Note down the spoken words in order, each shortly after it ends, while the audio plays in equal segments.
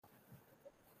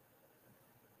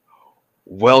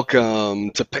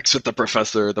Welcome to Picks with the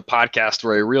Professor, the podcast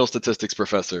where a real statistics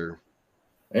professor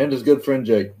and his good friend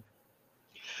Jake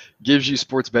gives you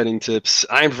sports betting tips.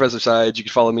 I am Professor Sides. You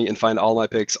can follow me and find all my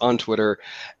picks on Twitter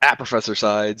at Professor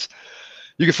Sides.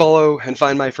 You can follow and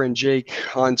find my friend Jake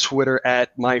on Twitter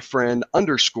at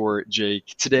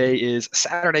myfriend_Jake. Today is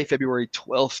Saturday, February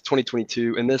 12th,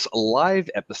 2022, and this live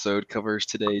episode covers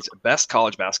today's best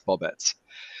college basketball bets.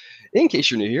 In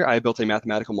case you're new here, I built a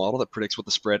mathematical model that predicts what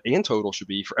the spread and total should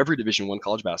be for every Division I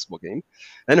college basketball game.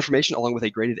 That information, along with a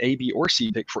graded A, B, or C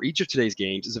pick for each of today's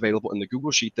games, is available in the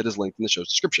Google Sheet that is linked in the show's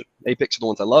description. A picks are the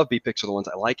ones I love, B picks are the ones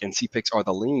I like, and C picks are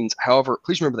the leans. However,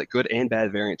 please remember that good and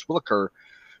bad variance will occur.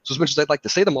 So as much as I'd like to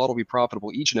say the model will be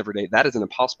profitable each and every day, that is an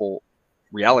impossible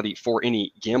reality for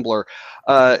any gambler.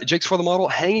 Jake's for the model,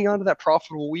 hanging on to that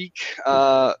profitable week.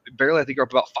 Barely, I think, are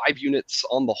up about 5 units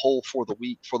on the whole for the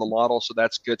week for the model, so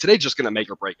that's good. Today's just going to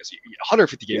make or break us.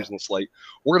 150 games on the slate.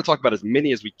 We're going to talk about as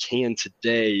many as we can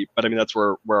today, but I mean, that's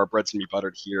where our bread's going to be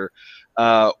buttered here.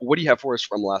 What do you have for us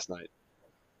from last night?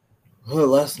 Well,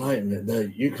 last night,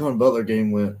 the UConn Butler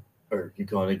game went, or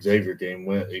UConn Xavier game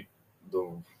went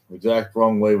the exact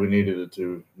wrong way we needed it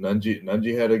to.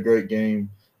 Nunji had a great game.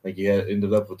 I think he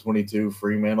ended up with 22.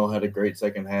 Fremantle had a great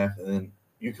second half, and then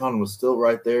UConn was still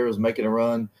right there, was making a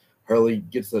run. Hurley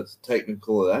gets that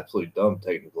technical, an absolutely dumb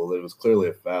technical. It was clearly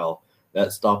a foul.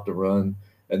 That stopped the run,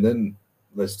 and then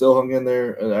they still hung in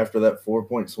there after that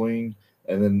 4-point swing,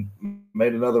 and then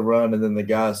made another run, and then the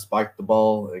guy spiked the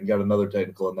ball and got another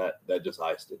technical, and that just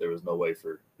iced it. There was no way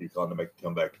for UConn to make a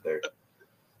comeback there.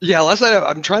 Yeah, last night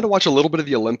I'm trying to watch a little bit of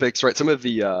the Olympics, right? Some of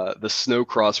the snow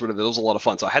cross, whatever. That was a lot of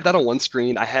fun. So I had that on one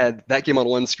screen. I had that game on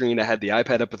one screen. I had the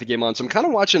iPad up with the game on. So I'm kind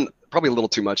of watching probably a little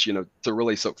too much, to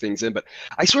really soak things in. But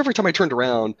I swear every time I turned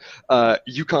around,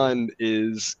 UConn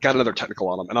is got another technical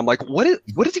on them, and I'm like, what is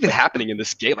even happening in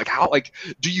this game? Like, how? Like,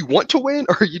 do you want to win,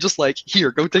 or are you just like,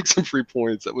 here, go take some free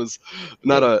points? It was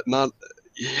not.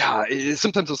 Yeah,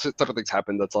 sometimes those type of things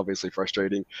happen. That's obviously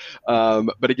frustrating.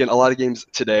 But again, a lot of games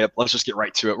today. Let's just get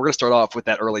right to it. We're going to start off with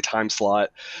that early time slot,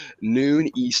 noon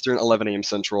Eastern, 11 a.m.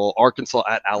 Central. Arkansas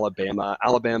at Alabama.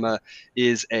 Alabama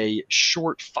is a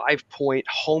short 5-point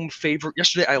home favorite.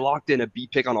 Yesterday, I locked in a B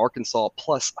pick on Arkansas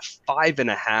plus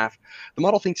 5.5. The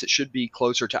model thinks it should be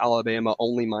closer to Alabama,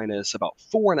 only minus about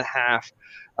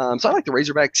 4.5. So I like the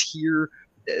Razorbacks here.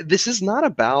 This is not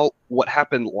about what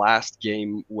happened last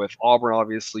game with Auburn.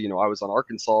 Obviously, I was on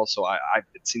Arkansas, so I've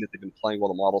seen that they've been playing well.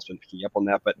 The model's been picking up on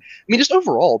that. But, I mean, just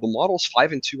overall, the model's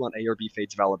 5-2 on ARB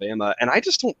fades of Alabama. And I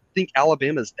just don't think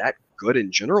Alabama's that good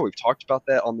in general. We've talked about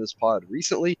that on this pod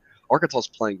recently. Arkansas's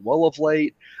playing well of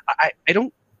late. I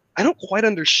don't quite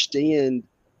understand.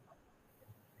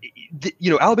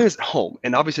 Alabama's at home,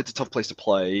 and obviously it's a tough place to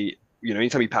play.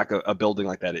 Anytime you pack a building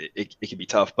like that, it can be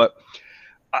tough. But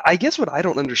I guess what I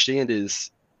don't understand is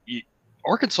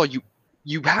Arkansas,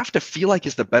 you have to feel like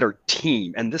is the better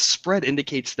team, and this spread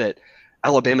indicates that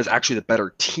Alabama is actually the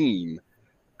better team,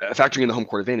 factoring in the home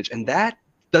court advantage, and that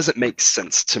doesn't make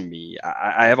sense to me.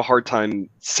 I have a hard time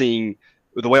seeing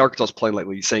the way Arkansas is playing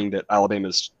lately, saying that Alabama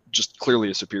is just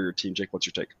clearly a superior team. Jake, what's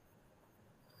your take?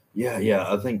 Yeah,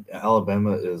 I think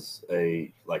Alabama is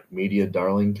a media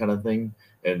darling kind of thing.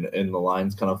 And the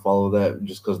lines kind of follow that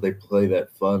just because they play that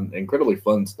incredibly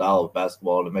fun style of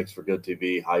basketball, and it makes for good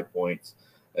TV, high points,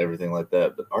 everything like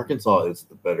that. But Arkansas is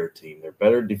the better team. They're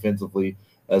better defensively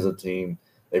as a team.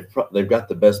 They've got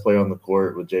the best player on the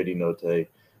court with JD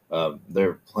Notae.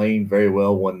 They're playing very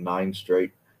well, won 9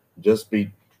 straight. Just beat,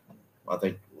 I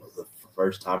think, was the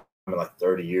first time in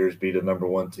 30 years beat a number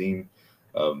 1 team.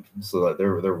 So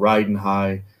they're riding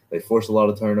high. They force a lot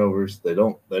of turnovers. They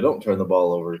don't turn the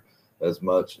ball over as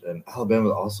much. And Alabama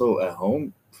also at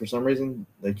home, for some reason,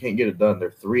 they can't get it done.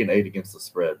 They're 3-8 against the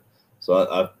spread. So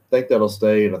I think that'll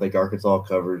stay, and I think Arkansas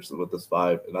covers with this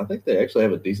 5. And I think they actually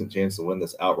have a decent chance to win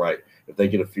this outright if they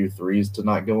get a few threes to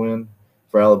not go in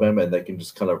for Alabama, and they can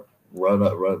just kind of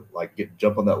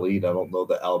jump on that lead. I don't know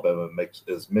that Alabama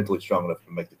is mentally strong enough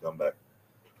to make the comeback.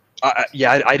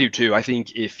 Yeah, I do too. I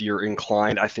think if you're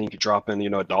inclined, I think dropping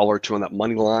 $1 or $2 on that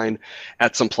money line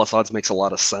at some plus odds makes a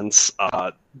lot of sense.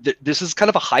 This is kind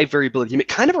of a high variability game. It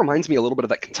kind of reminds me a little bit of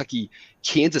that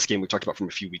Kentucky-Kansas game we talked about from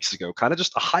a few weeks ago. Kind of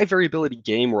just a high variability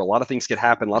game where a lot of things could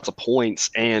happen, lots of points,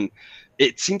 and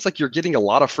it seems like you're getting a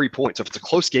lot of free points. So if it's a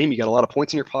close game, you got a lot of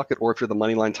points in your pocket, or if you're the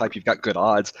money line type, you've got good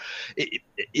odds.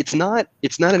 It's not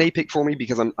an A pick for me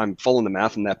because I'm following the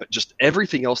math on that, but just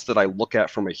everything else that I look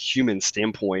at from a human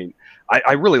standpoint,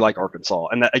 I really like Arkansas.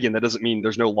 And that doesn't mean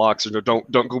there's no locks or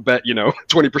don't go bet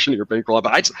 20% of your bankroll.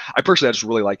 But I personally just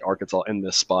really like Arkansas in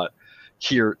this spot.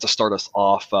 here to start us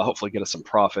off. Hopefully, get us some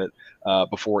profit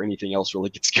before anything else really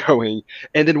gets going.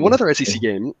 And then one other SEC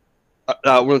game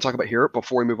we're going to talk about here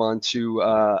before we move on to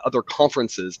other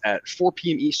conferences at 4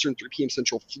 p.m. Eastern, 3 p.m.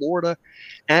 Central. Florida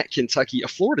at Kentucky, a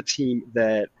Florida team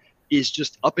that is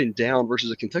just up and down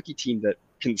versus a Kentucky team that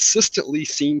consistently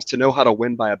seems to know how to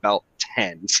win by about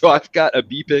 10. So I've got a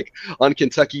B pick on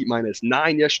Kentucky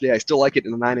 -9 yesterday. I still like it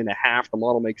in the 9.5. The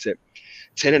model makes it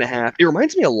 10.5. It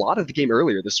reminds me a lot of the game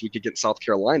earlier this week against South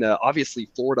Carolina. Obviously,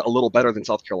 Florida a little better than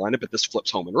South Carolina, but this flips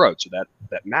home and road, so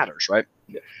that matters, right?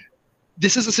 Yeah.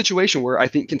 This is a situation where I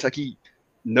think Kentucky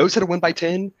knows how to win by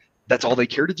 10. That's all they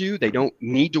care to do. They don't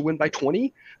need to win by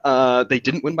 20. They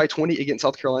didn't win by 20 against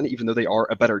South Carolina, even though they are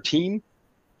a better team.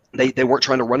 They weren't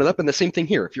trying to run it up, and the same thing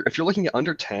here. If you're looking at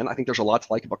under 10, I think there's a lot to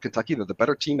like about Kentucky. They're the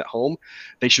better team at home.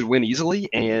 They should win easily,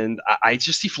 and I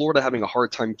just see Florida having a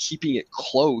hard time keeping it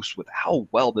close with how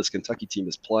well this Kentucky team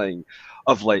is playing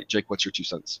of late. Jake, what's your 2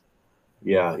 cents?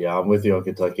 Yeah, I'm with you on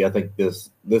Kentucky. I think this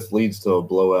leads to a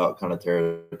blowout kind of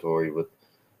territory with,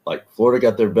 like, Florida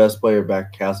got their best player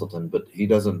back, Castleton, but he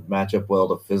doesn't match up well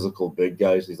to physical big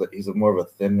guys. He's a more of a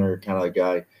thinner kind of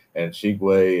guy, and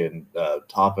Shigwe and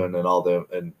Toppin and all them.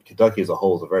 And Kentucky as a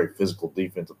whole is a very physical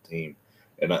defensive team,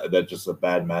 and that's just a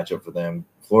bad matchup for them.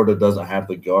 Florida doesn't have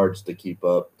the guards to keep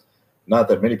up. Not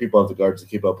that many people have the guards to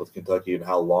keep up with Kentucky and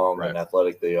how long and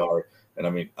athletic they are. And, I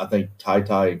mean, I think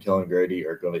Ty and Kellen Grady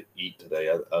are going to eat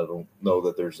today. I don't know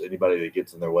that there's anybody that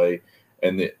gets in their way.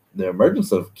 And the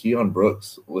emergence of Keon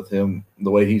Brooks with him,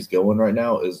 the way he's going right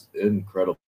now, is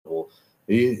incredible.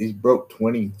 He broke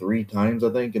 23 times,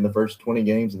 I think, in the first 20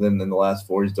 games, and then in the last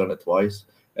 4 he's done it twice.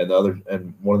 And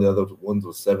one of the other ones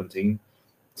was 17.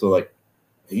 So, like,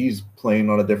 he's playing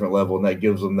on a different level, and that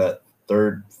gives him that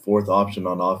third, fourth option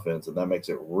on offense, and that makes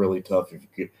it really tough.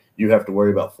 If you have to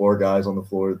worry about 4 guys on the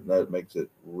floor, that makes it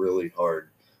really hard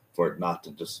for it not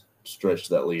to just stretch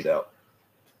that lead out.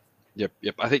 Yep.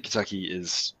 I think Kentucky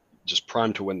is just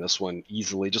primed to win this one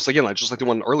easily. Just like the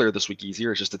one earlier this week,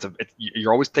 easier. It's just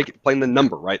you're always playing the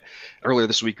number, right? Earlier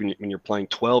this week when you're playing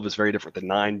 12 is very different than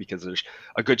 9 because there's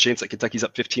a good chance that Kentucky's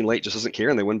up 15 late, just doesn't care,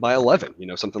 and they win by 11,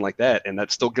 something like that, and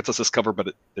that still gets us this cover, but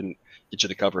it didn't get you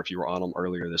the cover if you were on them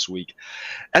earlier this week.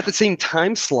 At the same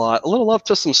time slot, a little love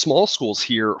to some small schools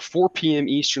here. 4 p.m.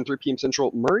 Eastern, 3 p.m.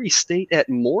 Central. Murray State at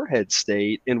Morehead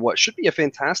State in what should be a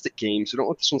fantastic game, so don't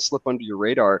let this one slip under your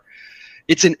radar.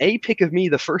 It's an A pick of me,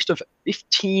 the first of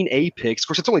 15 A picks. Of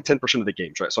course, it's only 10% of the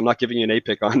games, right? So I'm not giving you an A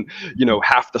pick on,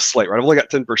 half the slate, right? I've only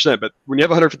got 10%, but when you have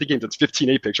 150 games, it's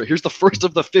 15 A picks, right? Here's the first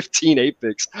of the 15 A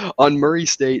picks on Murray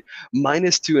State,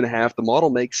 -2.5. The model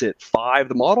makes it 5.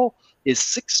 The model is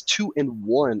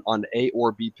 6-2-1 on A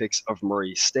or B picks of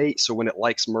Murray State. So when it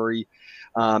likes Murray,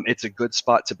 it's a good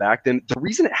spot to back them. The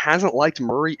reason it hasn't liked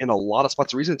Murray in a lot of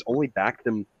spots, the reason it's only backed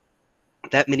them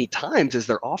that many times is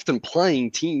they're often playing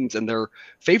teams and they're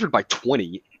favored by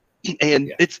 20,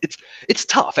 and it's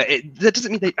tough. That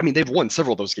doesn't mean they've won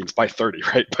several of those games by 30,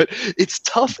 right? But it's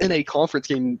tough in a conference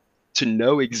game to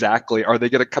know exactly, are they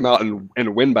going to come out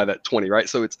and win by that 20, right?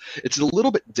 So it's a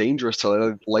little bit dangerous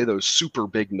to lay those super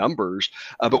big numbers.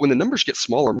 But when the numbers get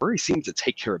smaller, Murray seems to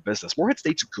take care of business. Morehead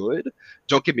State's good,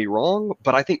 don't get me wrong,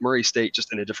 but I think Murray State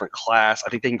just in a different class. I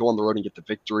think they can go on the road and get the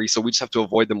victory. So we just have to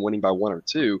avoid them winning by 1 or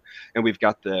 2. And we've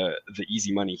got the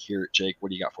easy money here. Jake, what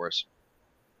do you got for us?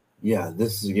 Yeah,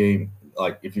 this is a game,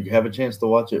 like, if you have a chance to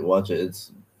watch it, watch it.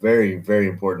 It's very, very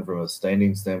important from a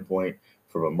standing standpoint,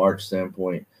 from a March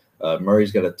standpoint.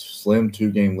 Murray's got a slim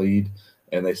 2-game lead,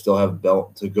 and they still have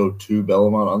to go to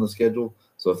Belmont on the schedule.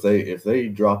 So if they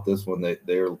drop this one,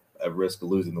 they're at risk of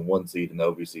losing the 1 seed in the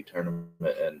OVC tournament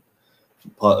and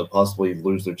possibly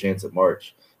lose their chance at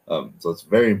March. So it's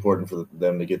very important for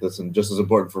them to get this, and just as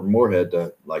important for Morehead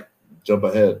to, like, jump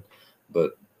ahead.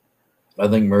 But I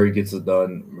think Murray gets it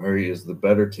done. Murray is the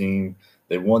better team.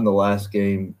 They won the last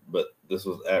game, but this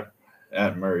was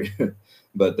at Murray,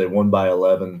 but they won by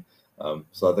 11.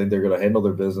 So I think they're going to handle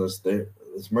their business.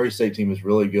 This Murray State team is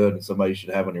really good, and somebody you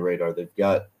should have on your radar. They're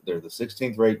the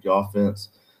 16th ranked offense.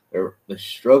 They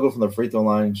struggle from the free throw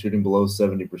line, shooting below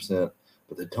 70%,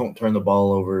 but they don't turn the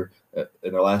ball over.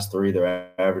 In their last 3,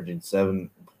 they're averaging seven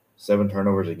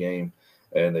turnovers a game,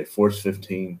 and they force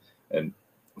 15. And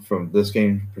from this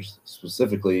game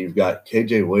specifically, you've got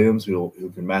KJ Williams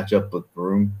who can match up with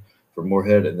Broome for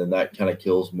Morehead, and then that kind of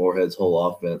kills Morehead's whole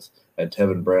offense. And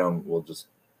Tevin Brown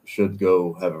should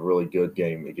go have a really good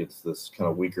game against this kind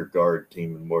of weaker guard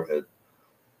team in Morehead.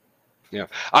 Yeah,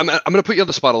 I'm going to put you on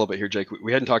the spot a little bit here, Jake.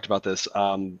 We hadn't talked about this.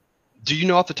 Do you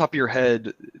know off the top of your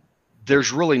head,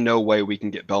 there's really no way we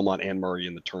can get Belmont and Murray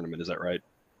in the tournament? Is that right?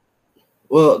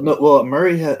 Well, no, well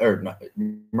Murray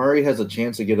has a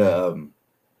chance to get a And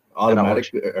at automatic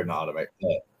large. or not automatic.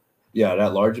 Yeah,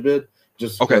 that large bid.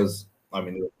 Just Okay. because I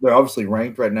mean they're obviously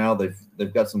ranked right now.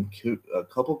 They've got a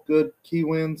couple good key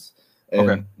wins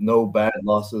Okay. and no bad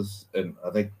losses. And I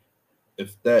think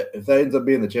if that ends up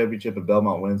being the championship and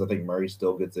Belmont wins, I think Murray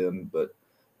still gets in. But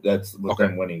that's with Okay.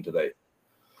 them winning today.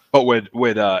 But would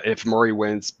if Murray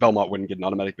wins, Belmont wouldn't get an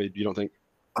automatic bid? You don't think?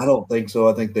 I don't think so.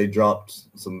 I think they dropped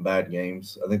some bad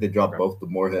games. I think they dropped Okay. both the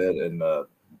Moorhead and a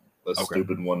Okay.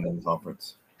 stupid one in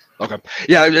conference. Okay.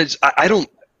 Yeah. I don't.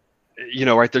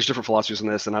 Right. There's different philosophies on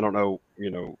this, and I don't know.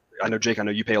 I know Jake. I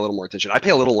know you pay a little more attention. I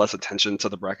pay a little less attention to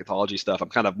the bracketology stuff. I'm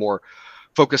kind of more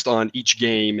focused on each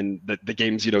game and the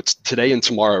games, today and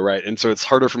tomorrow, right? And so it's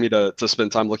harder for me to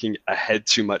spend time looking ahead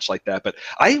too much like that. But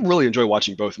I really enjoy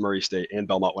watching both Murray State and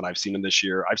Belmont when I've seen them this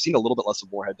year. I've seen a little bit less of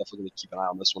Moorhead. Definitely going to keep an eye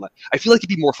on this one. I feel like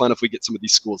it'd be more fun if we get some of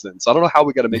these schools in. So I don't know how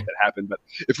we got to make that happen, but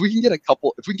if we can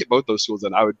get both those schools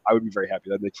in, I would be very happy.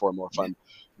 That'd make for a more fun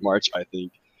March, I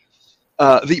think.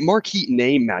 The marquee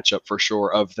name matchup for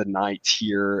sure of the night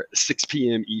here, 6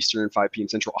 p.m. Eastern, 5 p.m.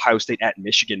 Central, Ohio State at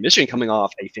Michigan. Michigan coming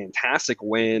off a fantastic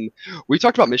win. We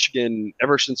talked about Michigan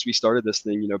ever since we started this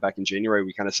thing, back in January.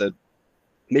 We kind of said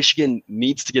Michigan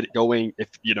needs to get it going.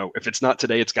 If it's not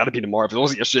today, it's got to be tomorrow. If it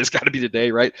wasn't yesterday, it's got to be today,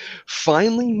 right?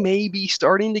 Finally, maybe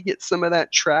starting to get some of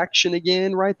that traction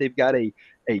again, right? They've got a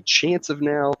chance of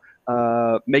now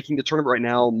making the tournament right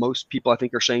now. Most people, I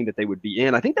think, are saying that they would be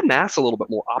in. I think the math's a little bit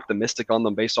more optimistic on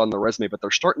them based on their resume, but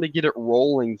they're starting to get it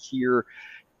rolling here.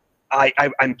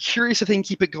 I'm curious if they can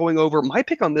keep it going over. My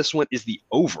pick on this one is the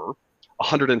over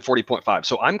 140.5.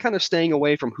 So I'm kind of staying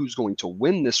away from who's going to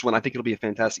win this one. I think it'll be a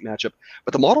fantastic matchup,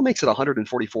 but the model makes it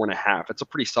 144.5. It's a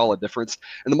pretty solid difference.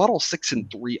 And the model is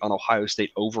 6-3 on Ohio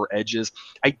State over edges.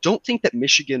 I don't think that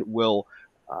Michigan will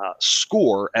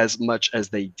score as much as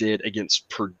they did against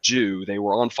Purdue. They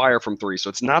were on fire from three. So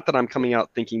it's not that I'm coming out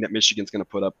thinking that Michigan's going to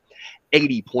put up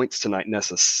 80 points tonight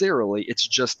necessarily. It's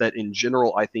just that in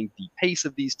general, I think the pace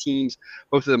of these teams,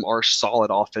 both of them are solid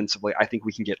offensively. I think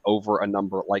we can get over a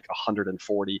number like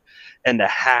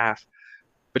 140.5.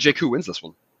 But Jake, who wins this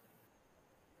one?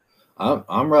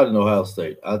 I'm riding Ohio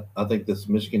State. I think this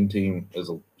Michigan team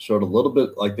showed a little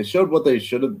bit like they showed what they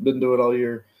should have been doing all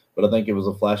year, but I think it was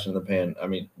a flash in the pan. I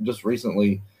mean, just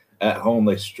recently at home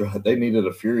they needed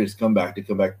a furious comeback to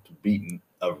come back to beating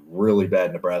a really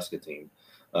bad Nebraska team.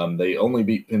 They only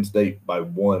beat Penn State by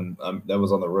one. That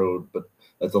was on the road, but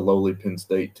that's a lowly Penn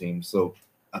State team. So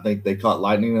I think they caught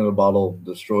lightning in a bottle,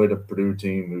 destroyed a Purdue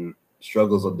team who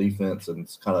struggles on defense and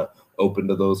is kind of open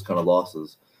to those kind of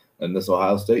losses. And this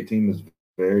Ohio State team is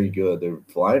very good. They're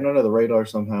flying under the radar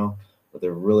somehow, but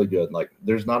they're really good. Like,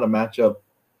 there's not a matchup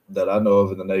that I know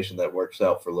of in the nation that works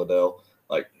out for Liddell.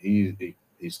 Like, he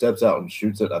steps out and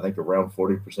shoots it, I think, around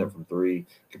 40% from three.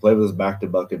 Can play with his back to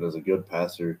bucket as a good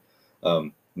passer.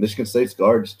 Michigan State's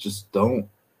guards just don't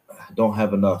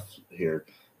have enough here.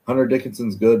 Hunter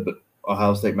Dickinson's good, but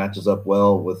Ohio State matches up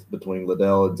well between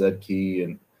Liddell and Zed Key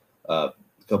and a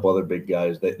couple other big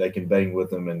guys. They can bang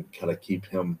with him and kind of keep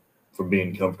him from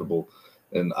being comfortable.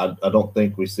 And I don't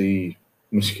think we see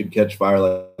Michigan catch fire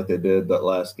like they did that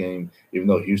last game, even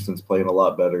though Houston's playing a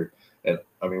lot better. And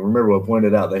I mean, remember what I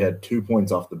pointed out, they had 2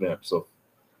 points off the bench. So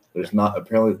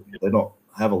apparently they don't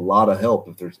have a lot of help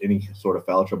if there's any sort of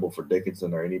foul trouble for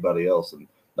Dickinson or anybody else. And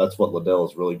that's what Liddell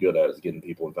is really good at, is getting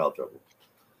people in foul trouble.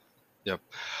 Yep.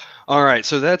 All right,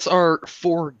 so that's our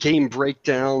 4 game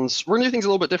breakdowns. We're going to do things a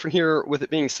little bit different here with it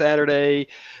being Saturday.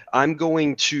 I'm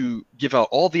going to give out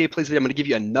all the A plays today. I'm going to give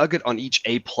you a nugget on each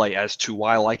A play as to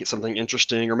why I like it, something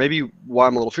interesting, or maybe why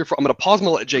I'm a little fearful. I'm going to pause and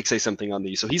let Jake say something on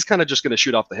these. So he's kind of just going to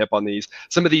shoot off the hip on these.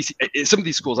 Some of these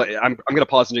schools, I'm going to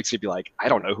pause and Jake's going to be like, I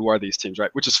don't know, who are these teams, right?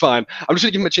 Which is fine. I'm just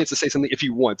going to give him a chance to say something if he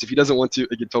wants. If he doesn't want to,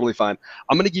 again, totally fine.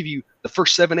 I'm going to give you the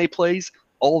first 7 A plays,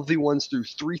 all of the ones through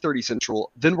 3:30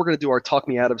 Central. Then we're going to do our Talk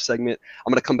Me Out of segment.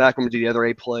 I'm going to come back. I'm going to do the other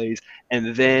A plays,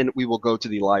 and then we will go to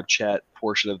the live chat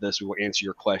portion of this. We will answer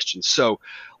your questions. So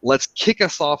let's kick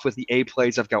us off with the A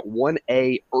plays. I've got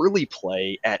 1A early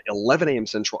play at 11 a.m.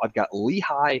 Central. I've got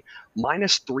Lehigh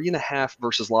 -3.5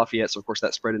 versus Lafayette. So, of course,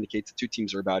 that spread indicates the two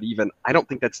teams are about even. I don't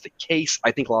think that's the case.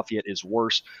 I think Lafayette is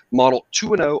worse. Model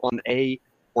 2-0 on A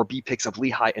or B picks of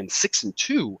Lehigh and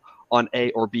 6-2 on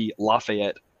A or B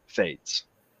Lafayette fades.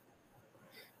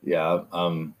 Yeah,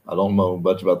 I don't know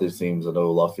much about these teams. I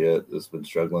know Lafayette has been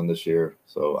struggling this year,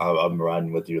 so I'm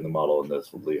riding with you in the model on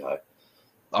this with Lehigh.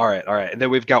 All right. And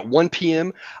then we've got 1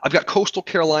 p.m. I've got Coastal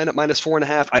Carolina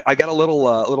 -4.5. I got a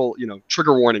little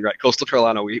trigger warning, right? Coastal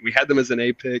Carolina, we had them as an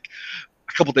A pick.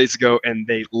 a couple days ago, and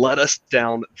they let us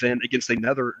down then against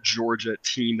another Georgia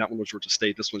team. That one was Georgia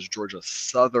State. This one's Georgia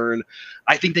Southern.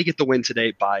 I think they get the win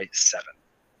today by 7.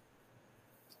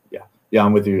 Yeah,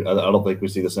 I'm with you. I don't think we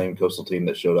see the same Coastal team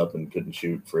that showed up and couldn't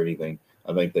shoot for anything.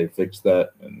 I think they fixed that,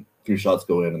 and a few shots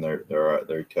go in, and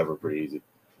they're covered pretty easy.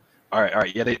 All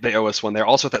right. Yeah, they owe us one there.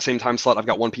 Also at that same time slot, I've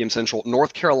got 1 p.m. Central,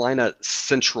 North Carolina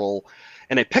Central,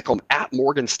 and a pick 'em at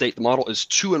Morgan State. The model is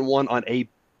 2-1 on A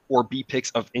or B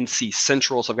picks of NC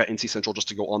Central, so I've got NC Central just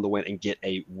to go on the win and get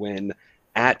a win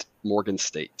at Morgan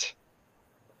State.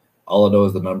 All I know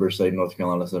is the numbers say North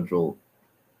Carolina Central.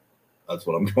 That's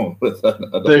what I'm going with.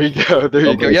 There you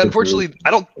go. Yeah, unfortunately,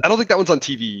 I don't think that one's on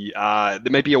TV.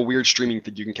 There may be a weird streaming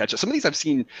thing you can catch it. Some of these I've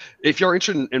seen. If you're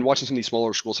interested in watching some of these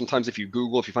smaller schools, sometimes if you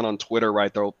find on Twitter,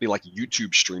 right, there'll be like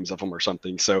YouTube streams of them or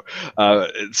something. So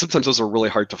sometimes those are really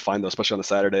hard to find, though, especially on a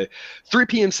Saturday. 3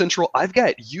 p.m. Central, I've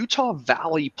got Utah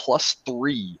Valley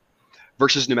 +3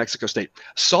 versus New Mexico State.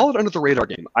 Solid under the radar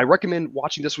game. I recommend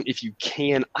watching this one if you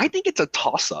can. I think it's a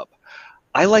toss-up.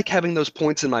 I like having those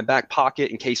points in my back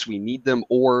pocket in case we need them,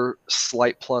 or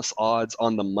slight plus odds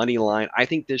on the money line. I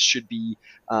think this should be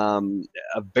a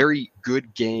very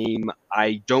good game.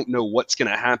 I don't know what's going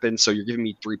to happen, so you're giving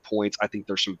me 3 points. I think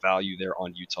there's some value there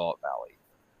on Utah Valley.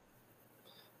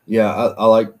 Yeah, I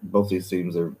like both these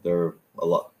teams. They're a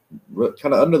lot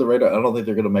kind of under the radar. I don't think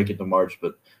they're going to make it to March,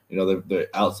 but they're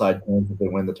outside chance if they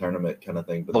win the tournament kind of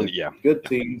thing. But good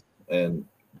teams, and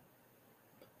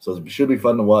so it should be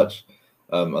fun to watch.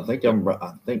 I think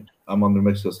I'm on New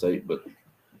Mexico State, but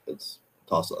it's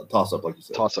toss up like you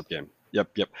said. Toss up game.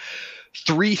 Yep.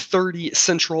 3:30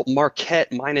 Central, Marquette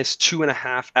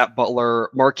 -2.5 at Butler.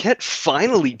 Marquette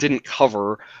finally didn't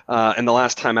cover in the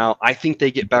last time out. I think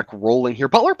they get back rolling here.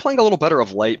 Butler playing a little better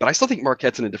of late, but I still think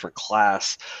Marquette's in a different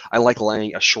class. I like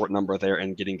laying a short number there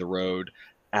and getting the road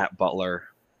at Butler.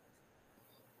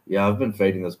 Yeah, I've been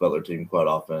fading this Butler team quite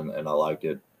often, and I like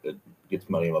it. It gets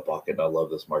money in my pocket. I love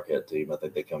this Marquette team. I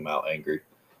think they come out angry.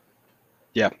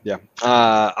 Yeah.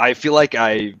 I feel like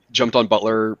I jumped on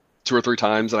Butler 2 or 3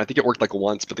 times, and I think it worked like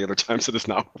once, but the other times it has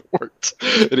not worked.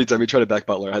 Anytime you try to back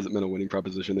Butler, it hasn't been a winning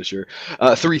proposition this year.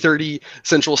 3:30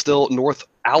 Central still, North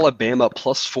Alabama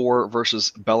 +4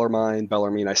 versus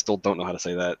Bellarmine. I still don't know how to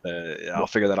say that. I'll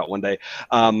figure that out one day.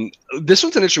 This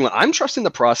one's an interesting one. I'm trusting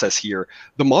the process here.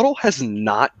 The model has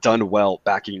not done well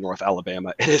backing North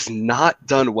Alabama. It has not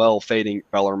done well fading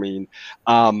Bellarmine.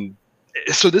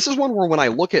 So this is one where when I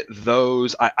look at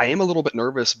those, I am a little bit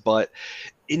nervous, but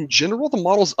in general, the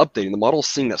model's updating. The model's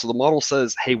seeing that. So the model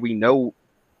says, hey, we know,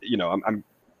 I'm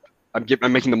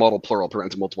making the model plural,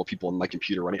 apparently to multiple people in my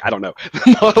computer running. I don't know.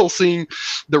 The model's seeing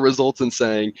the results and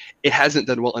saying it hasn't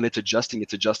done well, and it's adjusting.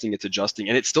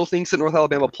 And it still thinks that North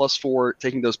Alabama +4,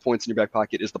 taking those points in your back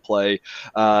pocket is the play.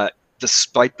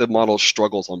 Despite the model's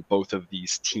struggles on both of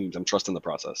these teams, I'm trusting the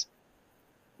process.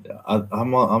 Yeah,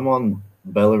 I'm on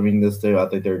Bellarmine this day. I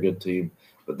think they're a good team,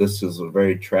 but this is a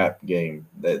very trapped game.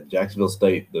 That Jacksonville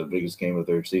State, the biggest game of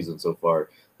their season so far,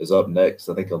 is up next,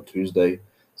 I think on Tuesday.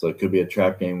 So it could be a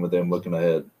trap game with them looking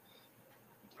ahead.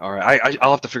 All right,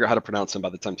 I'll have to figure out how to pronounce them by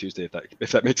the time Tuesday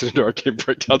if that makes it into our game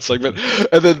breakdown segment.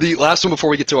 And then the last one before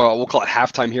we get to our, we'll call it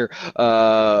halftime here,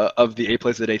 of the 8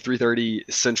 plays of the day,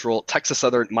 3:30 Central, Texas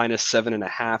Southern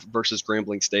 -7.5 versus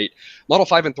Grambling State. Model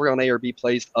 5 and 3 on A or B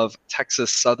plays of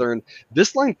Texas Southern.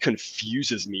 This line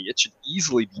confuses me. It should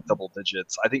easily be double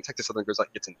digits. I think Texas Southern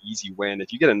gets an easy win.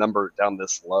 If you get a number down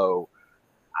this low,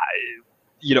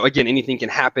 again, anything can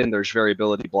happen. There's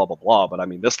variability, blah, blah, blah. But, I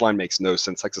mean, this line makes no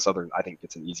sense. Texas Southern, I think,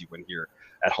 gets an easy win here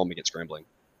at home against Grambling.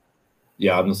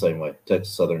 Yeah, I'm the same way.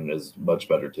 Texas Southern is a much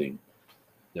better team.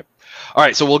 Yep. All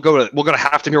right, so we'll go to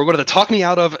halftime here. We'll go to the Talk Me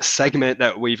Out Of segment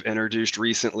that we've introduced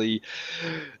recently.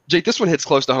 Jake, this one hits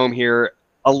close to home here.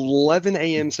 11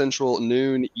 a.m. Central,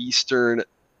 noon Eastern.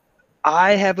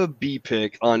 I have a B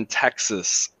pick on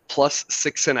Texas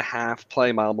 +6.5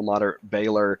 play my alma mater,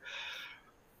 Baylor.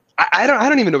 I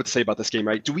don't even know what to say about this game,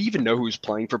 right? Do we even know who's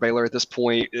playing for Baylor at this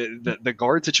point? The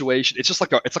guard situation, it's just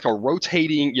like a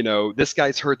rotating, this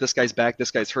guy's hurt, this guy's back, this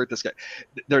guy's hurt, this guy.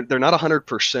 They're not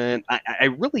 100%. I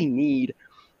really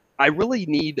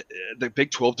need the Big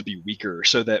 12 to be weaker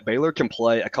so that Baylor can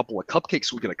play a couple of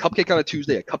cupcakes. We get a cupcake on a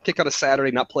Tuesday, a cupcake on a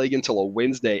Saturday, not play again until a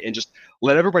Wednesday, and just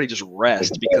let everybody just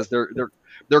rest because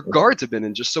their guards have been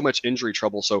in just so much injury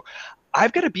trouble. So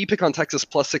I've got a B pick on Texas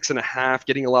 +6.5,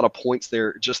 getting a lot of points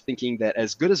there, just thinking that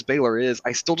as good as Baylor is,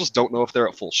 I still just don't know if they're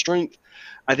at full strength.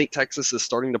 I think Texas is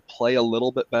starting to play a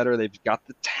little bit better. They've got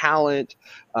the talent.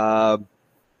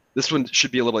 This one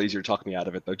should be a little easier to talk me out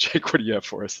of it, though. Jake, what do you have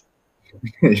for us?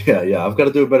 Yeah. I've got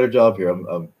to do a better job here.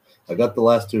 I'm I got the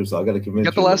last two, so I got to You convince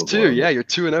got the you a last little two. more. Yeah, you're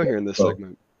 2-0 here in this So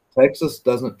segment. Texas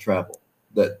doesn't travel.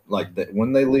 That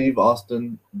when they leave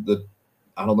Austin,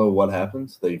 I don't know what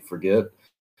happens. They forget,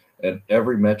 and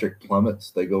every metric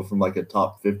plummets. They go from like a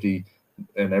top 50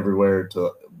 and everywhere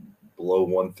to below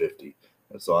 150.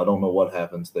 And so I don't know what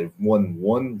happens. They've won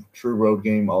one true road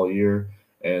game all year,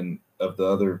 and of the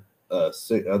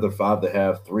other five they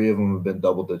have, three of them have been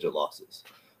double digit losses.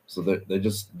 So they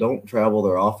just don't travel.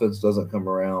 Their offense doesn't come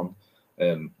around,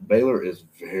 and Baylor is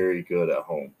very good at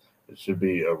home. It should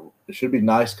be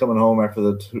nice coming home after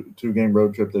the two game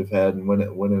road trip they've had and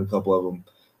winning a couple of them.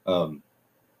 Um,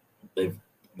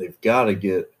 they've got to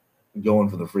get going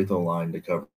for the free throw line to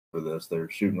cover this. They're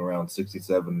shooting around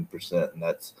 67%, and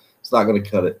it's not going to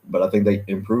cut it. But I think they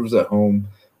improves at home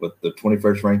with the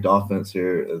 21st ranked offense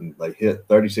here, and they hit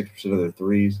 36% of their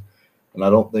threes. And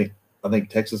I think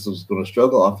Texas is going to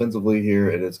struggle offensively here,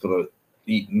 and it's going to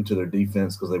eat into their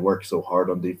defense because they work so hard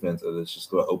on defense, and it's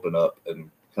just going to open up and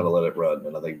kind of let it run.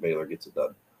 And I think Baylor gets it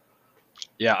done.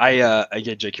 Yeah, I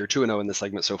get Jake. You're 2-0 in this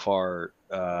segment so far.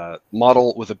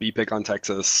 Model with a B pick on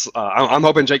Texas. I'm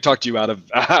hoping Jake talked you out of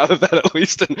that at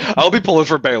least, and I'll be pulling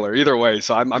for Baylor either way.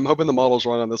 So I'm hoping the model's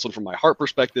wrong on this one from my heart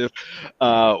perspective.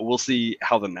 We'll see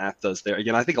how the math does there.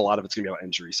 Again, I think a lot of it's gonna be about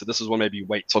injury. So this is one maybe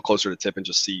wait till closer to tip and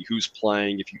just see who's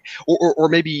playing. If you or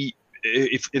maybe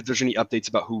if there's any updates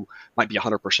about who might be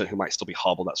 100%, who might still be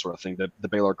hobbled, that sort of thing. The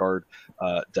Baylor guard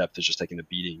depth is just taking a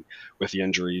beating with the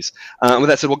injuries. With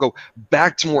that said, we'll go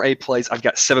back to more A plays. I've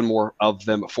got 7 more of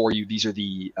them for you. These are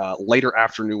the later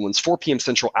afternoon ones. 4 p.m.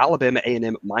 Central, Alabama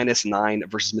A&M -9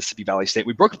 versus Mississippi Valley State.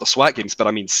 We broke up the SWAT games, but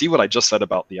I mean, see what I just said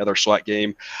about the other SWAT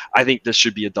game. I think this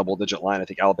should be a double-digit line. I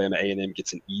think Alabama A&M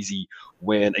gets an easy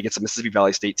win against a Mississippi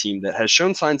Valley State team that has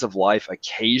shown signs of life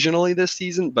occasionally this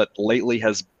season, but lately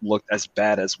has looked as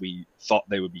bad as we thought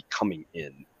they would be coming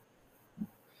in.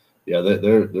 Yeah,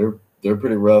 they're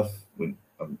pretty rough.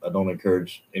 I don't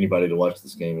encourage anybody to watch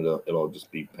this game. It'll just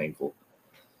be painful.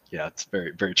 Yeah, it's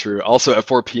very, very true. Also at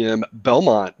 4 p.m.,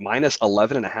 Belmont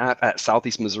 -11.5 at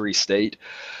Southeast Missouri State.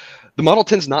 The model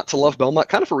tends not to love Belmont,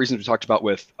 kind of for reasons we talked about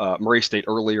with Murray State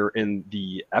earlier in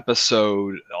the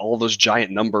episode, all those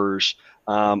giant numbers.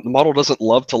 The model doesn't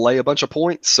love to lay a bunch of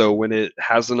points, so when it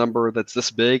has a number that's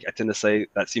this big, I tend to say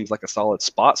that seems like a solid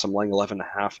spot, so I'm laying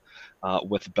 11.5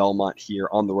 with Belmont here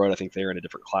on the road. I think they're in a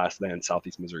different class than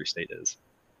Southeast Missouri State is.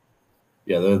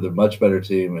 Yeah, they're a much better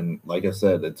team, and like I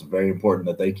said, it's very important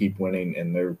that they keep winning.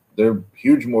 And they're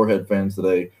huge Moorhead fans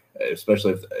today,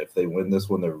 especially if they win this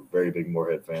one. They're very big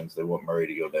Moorhead fans. They want Murray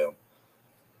to go down.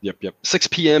 Yep. 6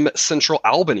 p.m. Central,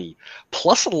 Albany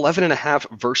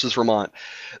 +11.5 versus Vermont.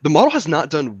 The model has not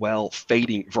done well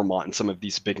fading Vermont in some of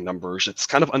these big numbers. It's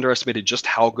kind of underestimated just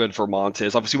how good Vermont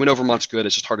is. Obviously, we know Vermont's good.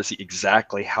 It's just hard to see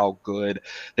exactly how good.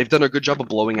 They've done a good job of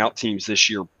blowing out teams this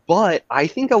year. But I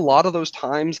think a lot of those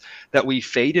times that we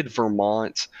faded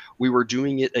Vermont, we were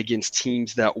doing it against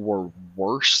teams that were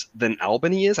worse than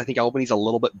Albany is. I think Albany's a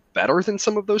little bit better than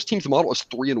some of those teams. The model is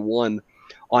 3-1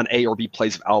 on A or B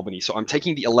plays of Albany. So I'm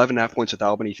taking the 11.5 points with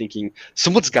Albany, thinking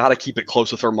someone's got to keep it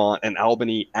close with Vermont, and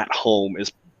Albany at home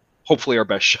is hopefully our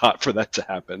best shot for that to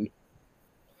happen.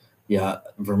 Yeah,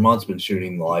 Vermont's been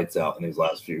shooting the lights out in these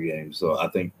last few games, so I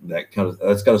think that's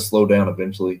got to slow down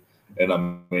eventually. And I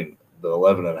mean, the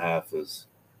 11.5 is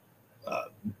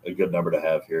a good number to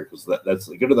have here because that's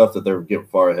good enough that they're getting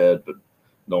far ahead, but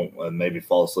don't maybe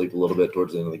fall asleep a little bit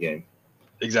towards the end of the game.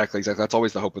 Exactly. That's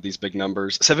always the hope with these big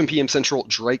numbers. 7 p.m. Central,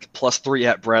 Drake +3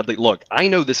 at Bradley. Look, I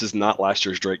know this is not last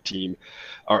year's Drake team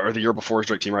or the year before's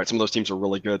Drake team, right? Some of those teams are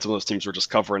really good. Some of those teams were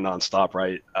just covering nonstop,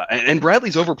 right? And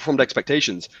Bradley's overperformed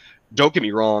expectations. Don't get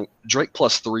me wrong. Drake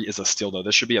 +3 is a steal, though.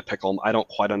 This should be a pick 'em. I don't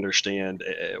quite understand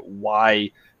why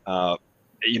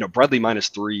Bradley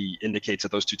 -3 indicates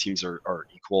that those two teams are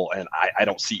equal, and I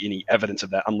don't see any evidence of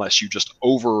that unless you just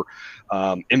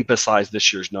emphasize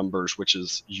this year's numbers, which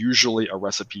is usually a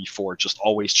recipe for just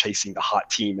always chasing the hot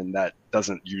team, and that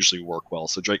doesn't usually work well.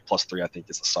 So Drake +3, I think,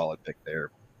 is a solid pick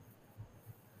there.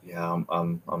 Yeah,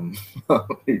 I'm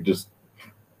you just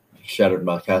shattered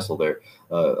my castle there.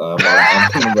 I'm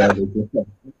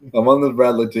on the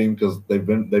Bradley team because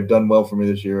they've done well for me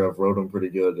this year. I've rode them pretty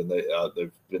good, and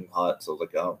they've been hot. So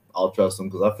like I'll trust them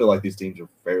because I feel like these teams are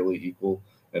fairly equal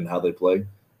in how they play.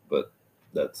 But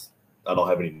I don't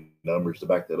have any numbers to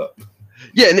back that up.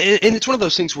 Yeah, and it's one of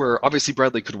those things where obviously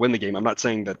Bradley could win the game. I'm not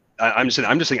saying that. I'm just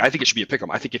saying I think it should be a pick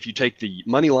 'em. I think if you take the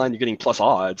money line, you're getting plus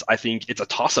odds. I think it's a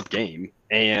toss-up game,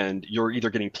 and you're either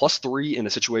getting +3 in a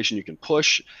situation you can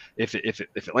push. If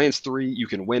it lands 3, you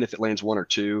can win. If it lands 1 or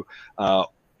 2,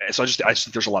 So I just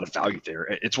think there's a lot of value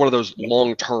there. It's one of those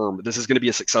long term. This is going to be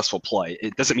a successful play.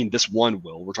 It doesn't mean this one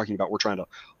will. We're trying to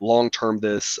long term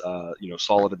this.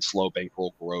 Solid and slow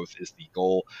bankroll growth is the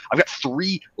goal. I've got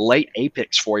 3 late A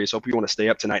picks for you. So hope you want to stay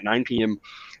up tonight, 9 p.m.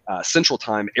 Central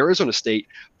Time. Arizona State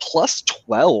plus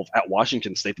 12 at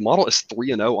Washington State. The model is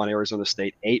 3-0 on Arizona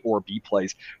State, A or B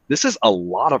plays. This is a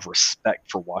lot of respect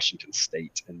for Washington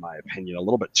State, in my opinion. A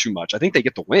little bit too much. I think they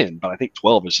get the win, but I think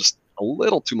 12 is just a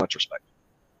little too much respect.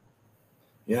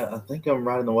 Yeah, I think I'm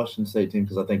riding the Washington State team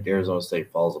because I think Arizona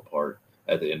State falls apart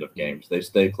at the end of games. They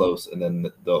stay close, and then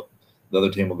the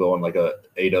other team will go on like a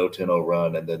 8-0, 10-0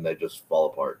 run, and then they just fall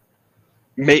apart.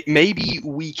 Maybe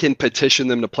we can petition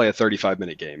them to play a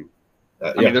 35-minute game.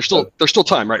 I mean, there's still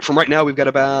time, right? From right now, we've got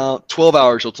about 12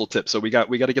 hours until tip, so we got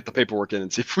to get the paperwork in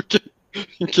and see if we can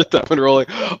get that one rolling.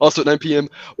 Also at 9 p.m.,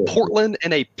 Portland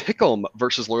and a pick'em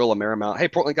versus Loyola Marymount. Hey,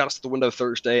 Portland got us to the window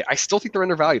Thursday. I still think they're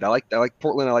undervalued. I like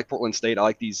Portland. I like Portland State. I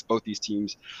like both these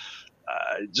teams.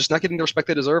 Just not getting the respect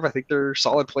they deserve. I think they're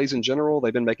solid plays in general.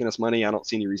 They've been making us money. I don't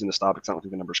see any reason to stop because I don't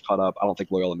think the numbers caught up. I don't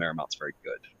think Loyola Marymount's very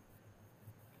good.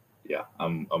 Yeah,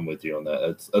 I'm with you on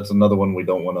that. That's another one we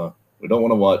don't want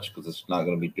to watch because it's not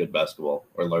going to be good basketball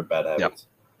or learn bad habits.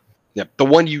 Yep. The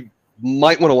one you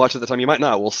might want to watch at the time, you might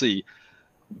not. We'll see.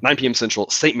 9 p.m. Central,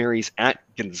 St. Mary's at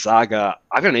Gonzaga.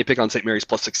 I've got an A pick on St. Mary's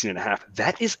plus 16.5.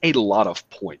 That is a lot of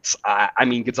points. I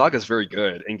mean, Gonzaga is very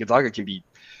good, and Gonzaga can beat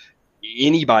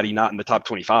anybody not in the top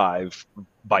 25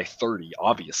 by 30,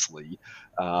 obviously.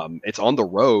 It's on the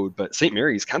road, but St.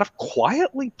 Mary's kind of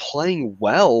quietly playing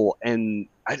well, and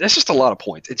that's just a lot of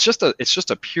points. It's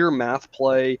just a pure math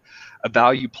play, a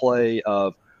value play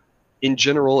of, in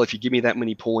general, if you give me that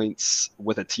many points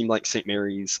with a team like St.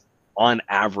 Mary's, on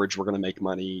average, we're going to make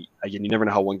money. Again, you never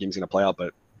know how one game's going to play out,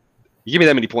 but you give me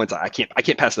that many points, I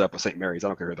can't pass it up with St. Mary's. I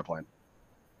don't care who they're playing.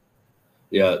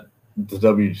 Yeah, the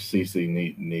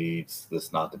WCC needs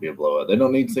this not to be a blowout. They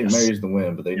don't need St. Mary's to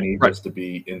win, but they need this to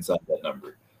be inside that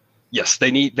number. Yes,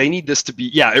 they need this to be.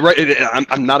 Yeah, right.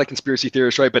 I'm not a conspiracy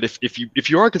theorist, right? But if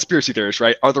you are a conspiracy theorist,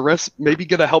 right, are the refs maybe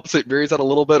going to help St. Mary's out a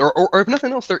little bit, or if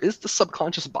nothing else, there is the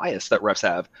subconscious bias that refs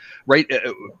have, right?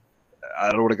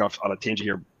 I don't want to go on a tangent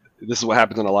here. This is what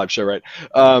happens on a live show, right?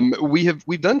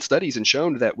 We've done studies and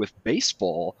shown that with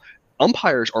baseball,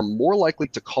 umpires are more likely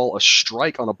to call a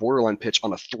strike on a borderline pitch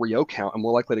on a 3-0 count and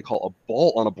more likely to call a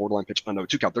ball on a borderline pitch on a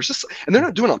 2 count. And they're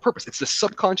not doing it on purpose. It's this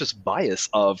subconscious bias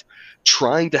of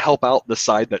trying to help out the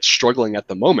side that's struggling at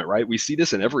the moment, right? We see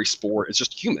this in every sport. It's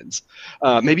just humans.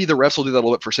 Maybe the refs will do that a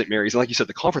little bit for St. Mary's. And like you said,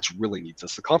 the conference really needs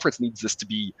this. The conference needs this to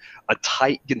be a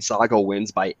tight Gonzaga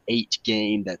wins by 8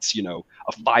 game. That's, a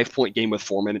 5-point game with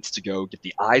 4 minutes to go. Get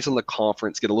the eyes on the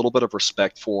conference, get a little bit of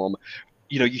respect for them.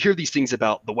 You hear these things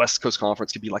about the West Coast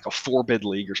Conference could be like a 4-bid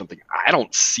league or something. I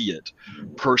don't see it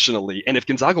personally. And if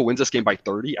Gonzaga wins this game by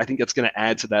 30, I think that's going to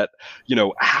add to that,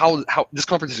 how this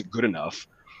conference isn't good enough,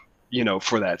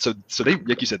 for that. So they,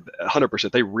 like you said,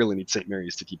 100%, they really need St.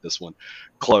 Mary's to keep this one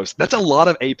close. That's a lot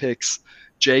of A picks.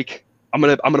 Jake, I'm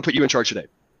going to put you in charge today.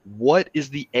 What is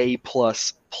the A+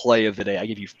 play of the day? I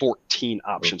give you 14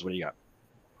 options. What do you got?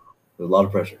 A lot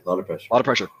of pressure.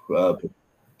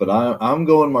 But I'm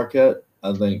going Marquette.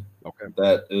 I think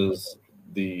that is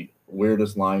the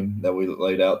weirdest line that we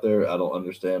laid out there. I don't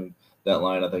understand that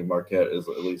line. I think Marquette is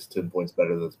at least 10 points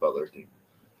better than this Butler team.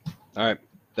 All right.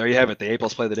 There you have it. The A+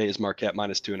 play of the day is Marquette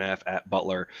minus 2.5 at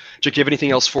Butler. Jake, do you have anything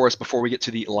else for us before we get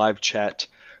to the live chat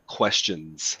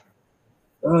questions?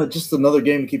 Just another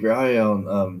game to keep your eye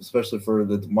on, especially for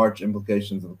the March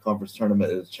implications of the conference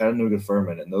tournament, is Chattanooga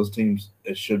Furman. And those teams,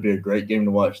 it should be a great game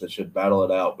to watch. They should battle it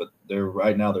out. But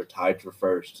right now they're tied for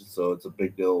first, so it's a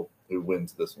big deal who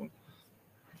wins this one.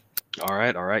 All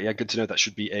right. Yeah, good to know. That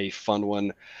should be a fun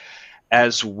one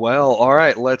as well. All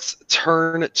right, let's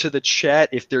turn to the chat.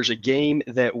 If there's a game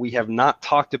that we have not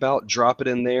talked about, drop it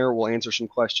in there. We'll answer some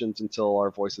questions until our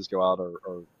voices go out,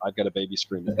 or I've got a baby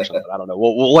screaming or something. I don't know.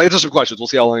 We'll answer some questions. We'll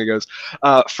see how long it goes.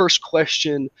 First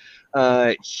question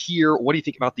here. What do you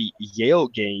think about the Yale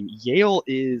game? Yale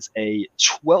is a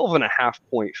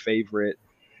 12.5-point favorite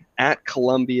at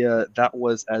Columbia. That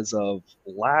was as of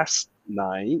last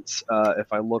night.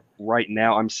 If I look right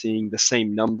now, I'm seeing the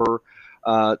same number.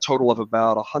 Total of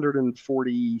about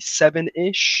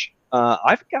 147-ish.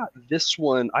 I've got this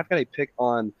one. I've got a pick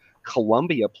on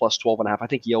Columbia plus 12.5. I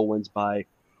think Yale wins by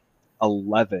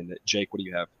 11. Jake, what do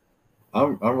you have?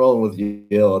 I'm rolling with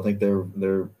Yale. I think they're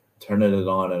turning it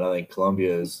on, and I think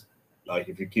Columbia is, like,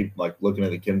 if you keep looking at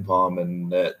the KenPom and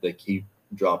net, they keep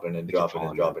dropping and dropping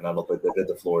and dropping. I don't think they've hit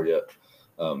the floor yet.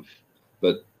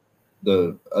 But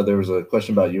there was a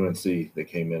question about UNC that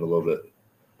came in a little bit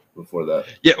before that.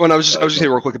 Yeah, when I was just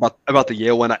saying real quick about the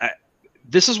Yale one.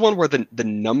 This is one where the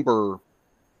number,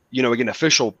 again,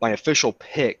 my official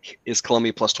pick is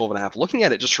Columbia plus 12.5. Looking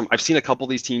at it just from, I've seen a couple of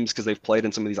these teams because they've played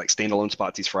in some of these like standalone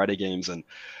spots, these Friday games, and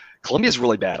Columbia's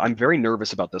really bad. I'm very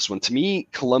nervous about this one. To me,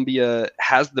 Columbia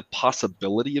has the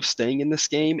possibility of staying in this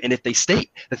game. And if they stay,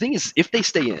 the thing is, if they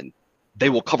stay in, they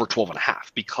will cover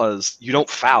 12.5 because you don't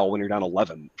foul when you're down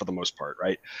 11 for the most part,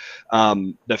 right?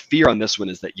 The fear on this one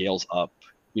is that Yale's up,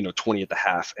 20 at the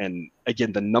half. And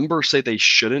again, the numbers say they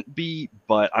shouldn't be,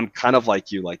 but I'm kind of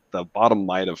like you, like the bottom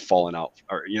might have fallen out,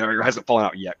 or, it hasn't fallen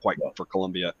out yet quite for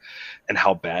Columbia and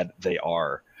how bad they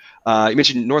are. You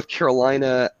mentioned North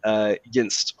Carolina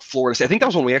against Florida State. I think that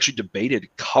was when we actually debated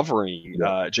covering.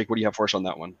 Jake, what do you have for us on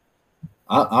that one?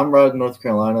 I'm riding North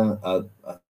Carolina.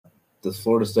 This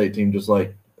Florida State team, just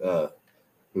like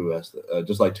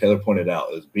just like Taylor pointed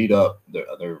out, is beat up.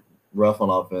 They're rough on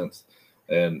offense,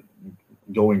 and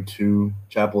going to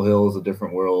Chapel Hill is a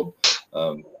different world.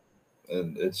 And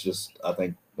it's just, I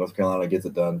think North Carolina gets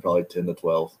it done, probably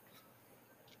 10-12.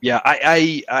 Yeah,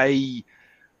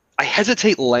 I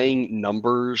hesitate laying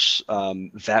numbers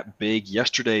that big.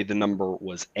 Yesterday, the number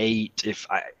was 8. If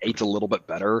 8's a little bit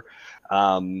better,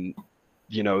 then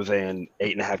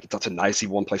 8.5 gets out to nicely.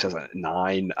 One place has a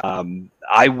 9.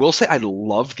 I will say I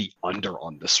love the under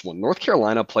on this one. North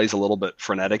Carolina plays a little bit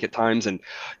frenetic at times, and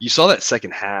you saw that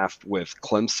second half with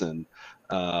Clemson,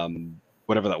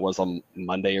 whatever that was on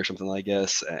Monday or something, I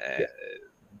guess.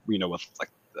 With like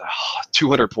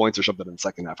 200 points or something in the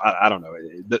second half. I don't know.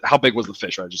 How big was the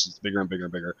fish, right? Just it's bigger and bigger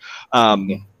and bigger.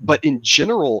 But in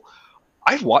general,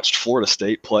 I've watched Florida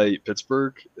State play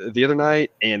Pittsburgh the other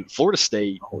night, and Florida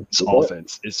State's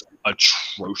offense is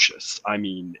atrocious. I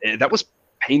mean, that was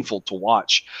painful to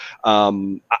watch.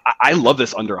 I love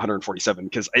this under 147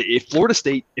 because if Florida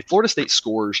State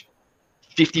scores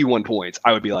 51 points,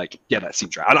 I would be like, yeah, that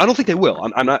seems right. I don't think they will.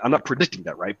 I'm not predicting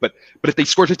that, right? But if they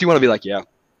score 51, I'd be like, yeah.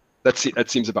 That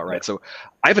seems about right. So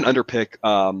I have an under pick,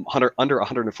 under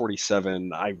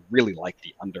 147. I really like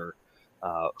the under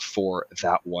for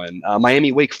that one.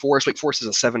 Miami, Wake Forest. Wake Forest is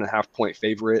a 7.5 point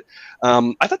favorite.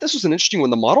 I thought this was an interesting one.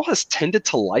 The model has tended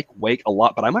to like Wake a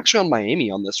lot, but I'm actually on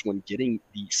Miami on this one, getting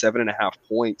the 7.5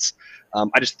 points.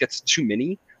 I just think that's too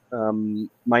many.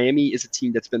 Miami is a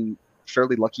team that's been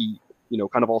fairly lucky,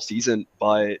 kind of all season,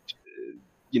 but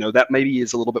that maybe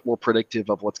is a little bit more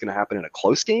predictive of what's going to happen in a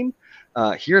close game.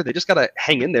 Here, they just got to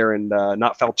hang in there and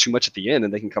not foul too much at the end,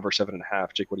 and they can cover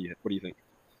 7.5. Jake, what do you think?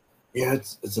 Yeah,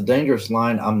 it's a dangerous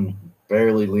line. I'm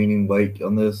barely leaning Wake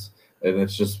on this, and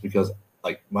it's just because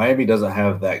like Miami doesn't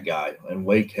have that guy, and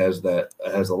Wake has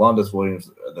Alondas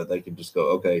Williams that they can just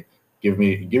go, okay, give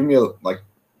me a like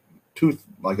a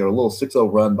little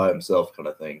 6-0 run by himself kind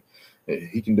of thing.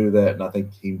 He can do that, and I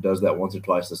think he does that once or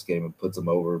twice this game and puts them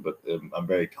over. But I'm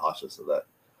very cautious of that.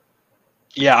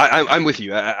 Yeah, I'm with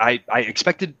you. I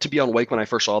expected to be on Wake when I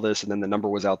first saw this, and then the number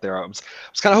was out there. I was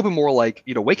kind of hoping more like,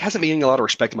 Wake hasn't been getting a lot of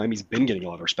respect. Miami's been getting a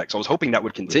lot of respect, so I was hoping that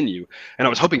would continue. And I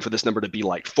was hoping for this number to be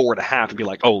like 4.5 and be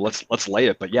like, oh, let's lay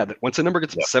it. But yeah, once the number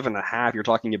gets to 7.5, you're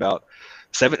talking about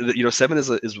 7. 7 is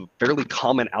a fairly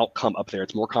common outcome up there.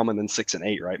 It's more common than 6 and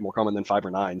 8, right? More common than 5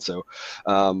 or 9. So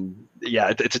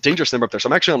it's a dangerous number up there. So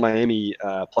I'm actually on Miami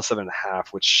plus 7.5,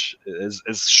 which is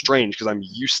strange because I'm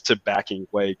used to backing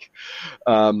Wake.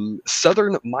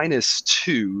 Southern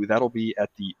 -2. That'll be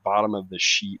at the bottom of the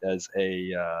sheet as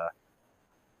a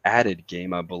added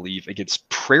game, I believe, against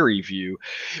Prairie View.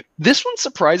 This one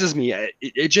surprises me.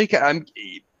 Jake, Prairie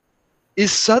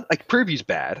View's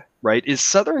bad, right? Is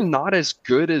Southern not as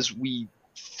good as we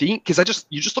think? Because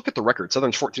you just look at the record.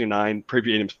 Southern's 14-9, Prairie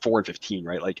View 4-15,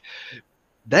 right? Like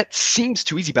that seems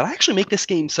too easy. But I actually make this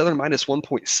game Southern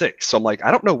 -1.6. So I'm like, I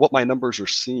don't know what my numbers are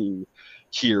seeing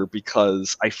here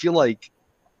because I feel like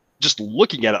just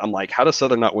looking at it, I'm like, how does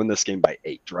Southern not win this game by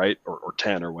 8, right? Or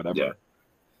 10 or whatever?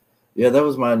 Yeah, that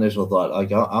was my initial thought.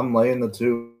 Like, I'm laying the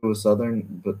 2 with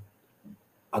Southern, but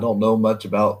I don't know much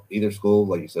about either school.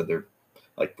 Like you said, they're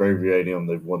like Prairie View A&M.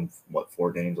 They've won,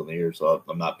 4 games on the year, so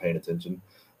I'm not paying attention.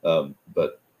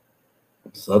 But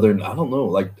Southern, I don't know.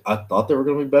 Like, I thought they were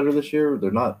going to be better this year.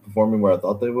 They're not performing where I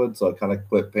thought they would, so I kind of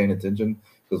quit paying attention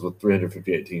because with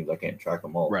 358 teams, I can't track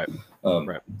them all. Right.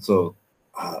 So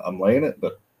I'm laying it,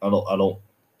 but I don't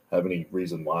have any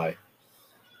reason why.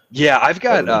 Yeah, I've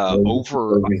got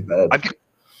over.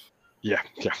 Yeah.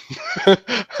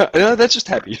 No, that's just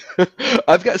happy.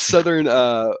 I've got Southern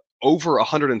over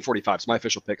 145. It's my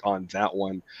official pick on that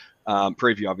one.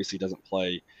 Prairie View obviously doesn't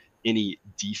play any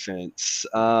defense.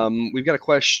 We've got a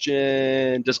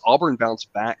question: does Auburn bounce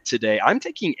back today? I'm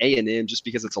taking A&M just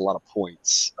because it's a lot of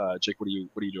points. Jake, what are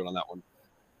you doing on that one?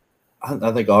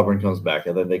 I think Auburn comes back.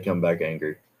 I think they come back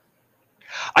angry.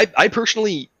 I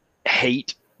personally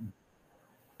hate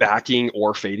backing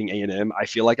or fading A&M. I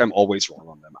feel like I'm always wrong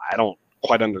on them. I don't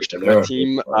quite understand that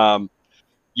team.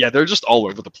 Yeah, they're just all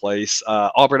over the place.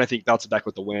 Auburn, I think, bounced back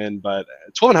with the win, but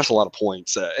 12.5 is a lot of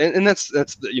points, and that's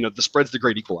the spread's the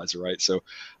great equalizer, right? So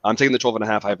I'm taking the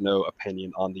 12.5. I have no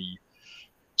opinion on the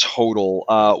total.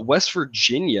 West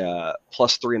Virginia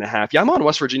plus 3.5. Yeah, I'm on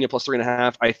West Virginia plus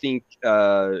 3.5. I think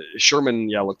Sherman,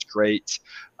 looked great.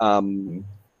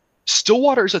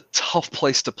 Stillwater is a tough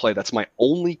place to play. That's my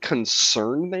only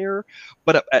concern there.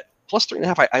 But at plus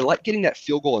 3.5, I like getting that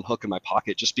field goal and hook in my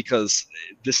pocket just because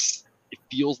it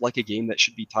feels like a game that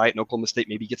should be tight. And Oklahoma State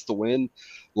maybe gets the win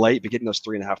late, but getting those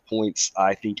 3.5 points,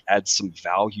 I think, adds some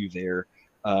value there.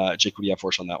 Jake, what do you have for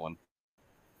us on that one?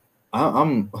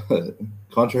 I'm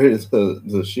contrary to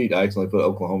the sheet. I accidentally put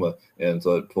Oklahoma, and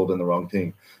so it pulled in the wrong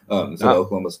team instead of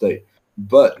Oklahoma State.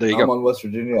 But I'm on West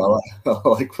Virginia. I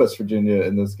like West Virginia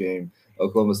in this game.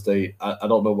 Oklahoma State, I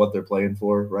don't know what they're playing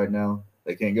for right now.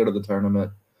 They can't go to the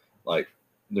tournament. I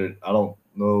don't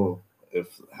know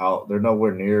how they're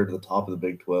nowhere near the top of the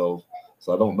Big 12.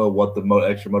 So I don't know what the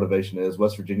extra motivation is.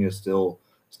 West Virginia is still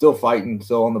fighting,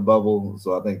 still on the bubble.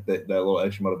 So I think that little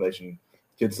extra motivation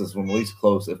gets us from at least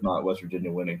close, if not West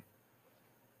Virginia winning.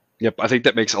 Yep, I think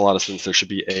that makes a lot of sense. There should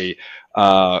be a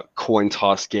coin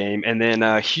toss game. And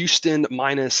then Houston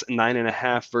minus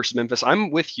 9.5 versus Memphis.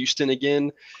 I'm with Houston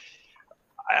again.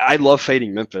 I love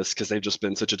fading Memphis because they've just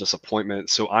been such a disappointment.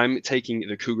 So I'm taking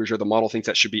the Cougars here. The model thinks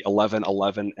that should be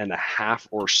 11.5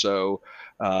 or so.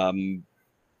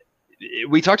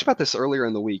 We talked about this earlier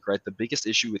in the week, right? The biggest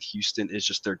issue with Houston is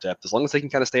just their depth. As long as they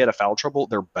can kind of stay out of foul trouble,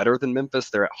 they're better than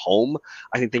Memphis. They're at home.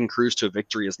 I think they can cruise to a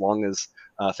victory as long as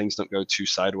things don't go too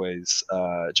sideways.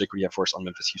 Jake, what do you have for us on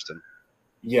Memphis, Houston?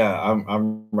 Yeah,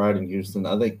 I'm riding Houston.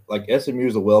 I think SMU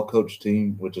is a well-coached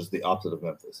team, which is the opposite of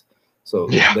Memphis. So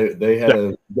they had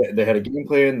a game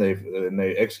plan.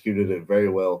 They executed it very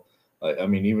well.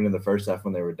 Even in the first half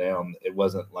when they were down, it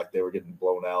wasn't like they were getting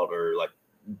blown out or like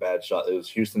bad shot. It was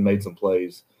Houston made some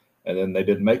plays, and then they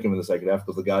didn't make them in the second half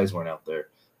because the guys weren't out there.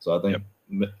 So I think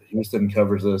Houston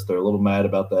covers this. They're a little mad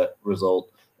about that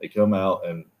result. They come out,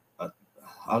 and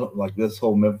I don't like this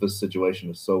whole Memphis situation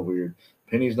is so weird.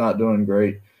 Penny's not doing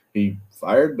great. He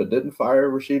fired but didn't fire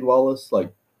Rasheed Wallace.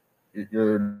 Like,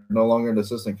 you're no longer an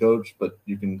assistant coach, but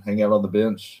you can hang out on the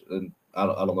bench. And I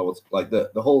don't know what's like the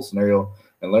whole scenario.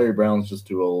 And Larry Brown's just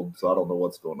too old, so I don't know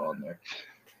what's going on there.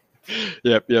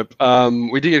 Yep.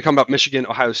 We did get a comment about Michigan,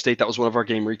 Ohio State. That was one of our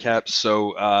game recaps.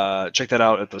 So check that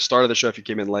out at the start of the show if you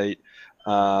came in late.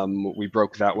 We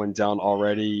broke that one down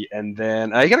already. And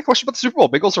then I got a question about the Super Bowl,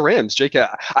 Bengals or Rams. Jake,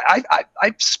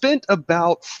 I've spent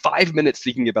about 5 minutes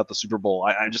thinking about the Super Bowl.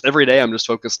 I just every day I'm just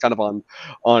focused kind of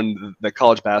on the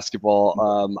college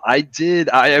basketball.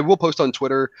 I will post on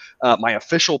Twitter my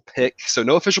official pick. So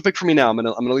no official pick for me now. I'm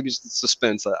gonna leave you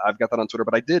suspense. I've got that on Twitter,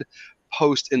 but I did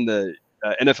post in the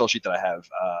NFL sheet that I have.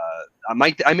 I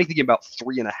make the game about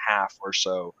 3.5 or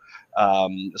so. So I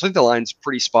think the line's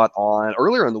pretty spot on.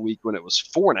 Earlier in the week when it was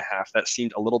 4.5, that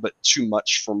seemed a little bit too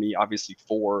much for me. Obviously,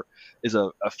 4 is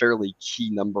a fairly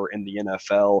key number in the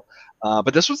NFL.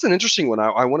 But this was an interesting one.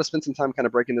 I want to spend some time kind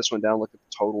of breaking this one down, look at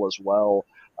the total as well.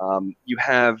 You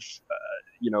have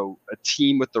a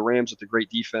team with the Rams with a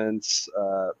great defense,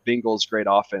 Bengals great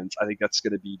offense. I think that's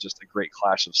going to be just a great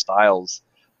clash of styles.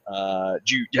 Have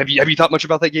you thought much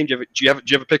about that game? Do you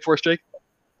have a pick for us, Jake?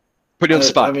 Put you on the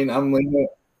spot.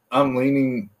 I'm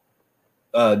leaning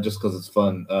just because it's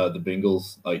fun. The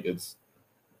Bengals,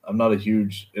 I'm not a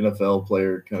huge NFL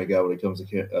player kind of guy when it comes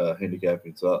to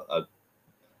handicapping, so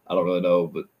I don't really know,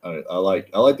 but I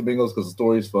like the Bengals because the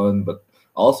story is fun. But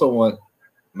I also want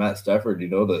Matt Stafford,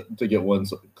 to get one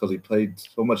because he played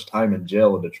so much time in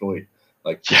jail in Detroit.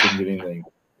 Couldn't get anything,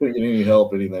 couldn't get any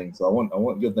help, anything. So I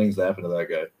want good things to happen to that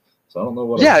guy. So I don't know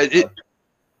what. I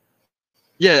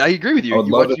agree with you.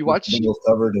 You watch Bengals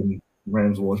covered and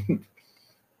Rams won.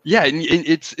 Yeah, and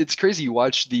it's crazy. You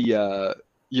watch the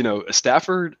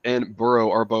Stafford and Burrow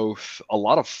are both a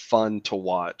lot of fun to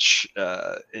watch.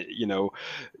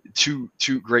 Two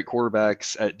great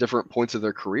quarterbacks at different points of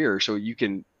their career. So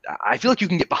I feel like you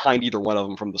can get behind either one of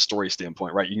them from the story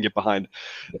standpoint, right? You can get behind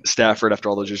Stafford after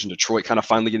all those years in Detroit, kind of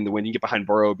finally getting the win. You can get behind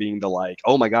Burrow being the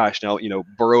oh my gosh, now,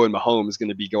 Burrow and Mahomes is going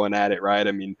to be going at it, right?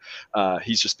 I mean,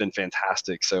 he's just been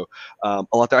fantastic. So a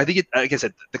lot there. I think like I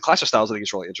said, the clash of styles I think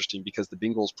is really interesting because the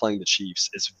Bengals playing the Chiefs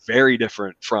is very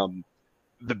different from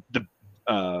the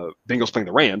Bengals playing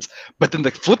the Rams, but then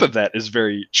the flip of that is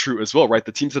very true as well, right?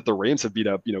 The teams that the Rams have beat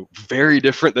up, very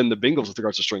different than the Bengals with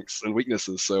regards to strengths and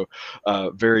weaknesses. So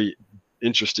very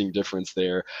interesting difference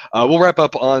there. We'll wrap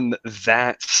up on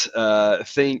that.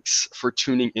 Thanks for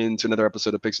tuning in to another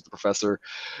episode of Picks with the Professor.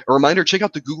 A reminder, check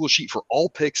out the Google Sheet for all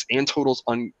picks and totals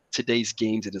on today's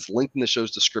games. It is linked in the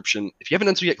show's description. If you haven't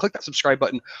done so yet, click that subscribe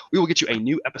button. We will get you a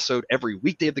new episode every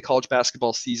weekday of the college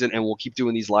basketball season, and we'll keep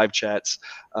doing these live chats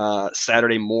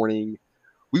Saturday morning.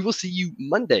 We will see you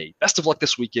Monday. Best of luck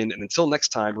this weekend, and until next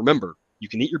time, remember, you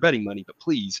can eat your betting money, but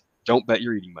please don't bet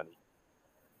your eating money.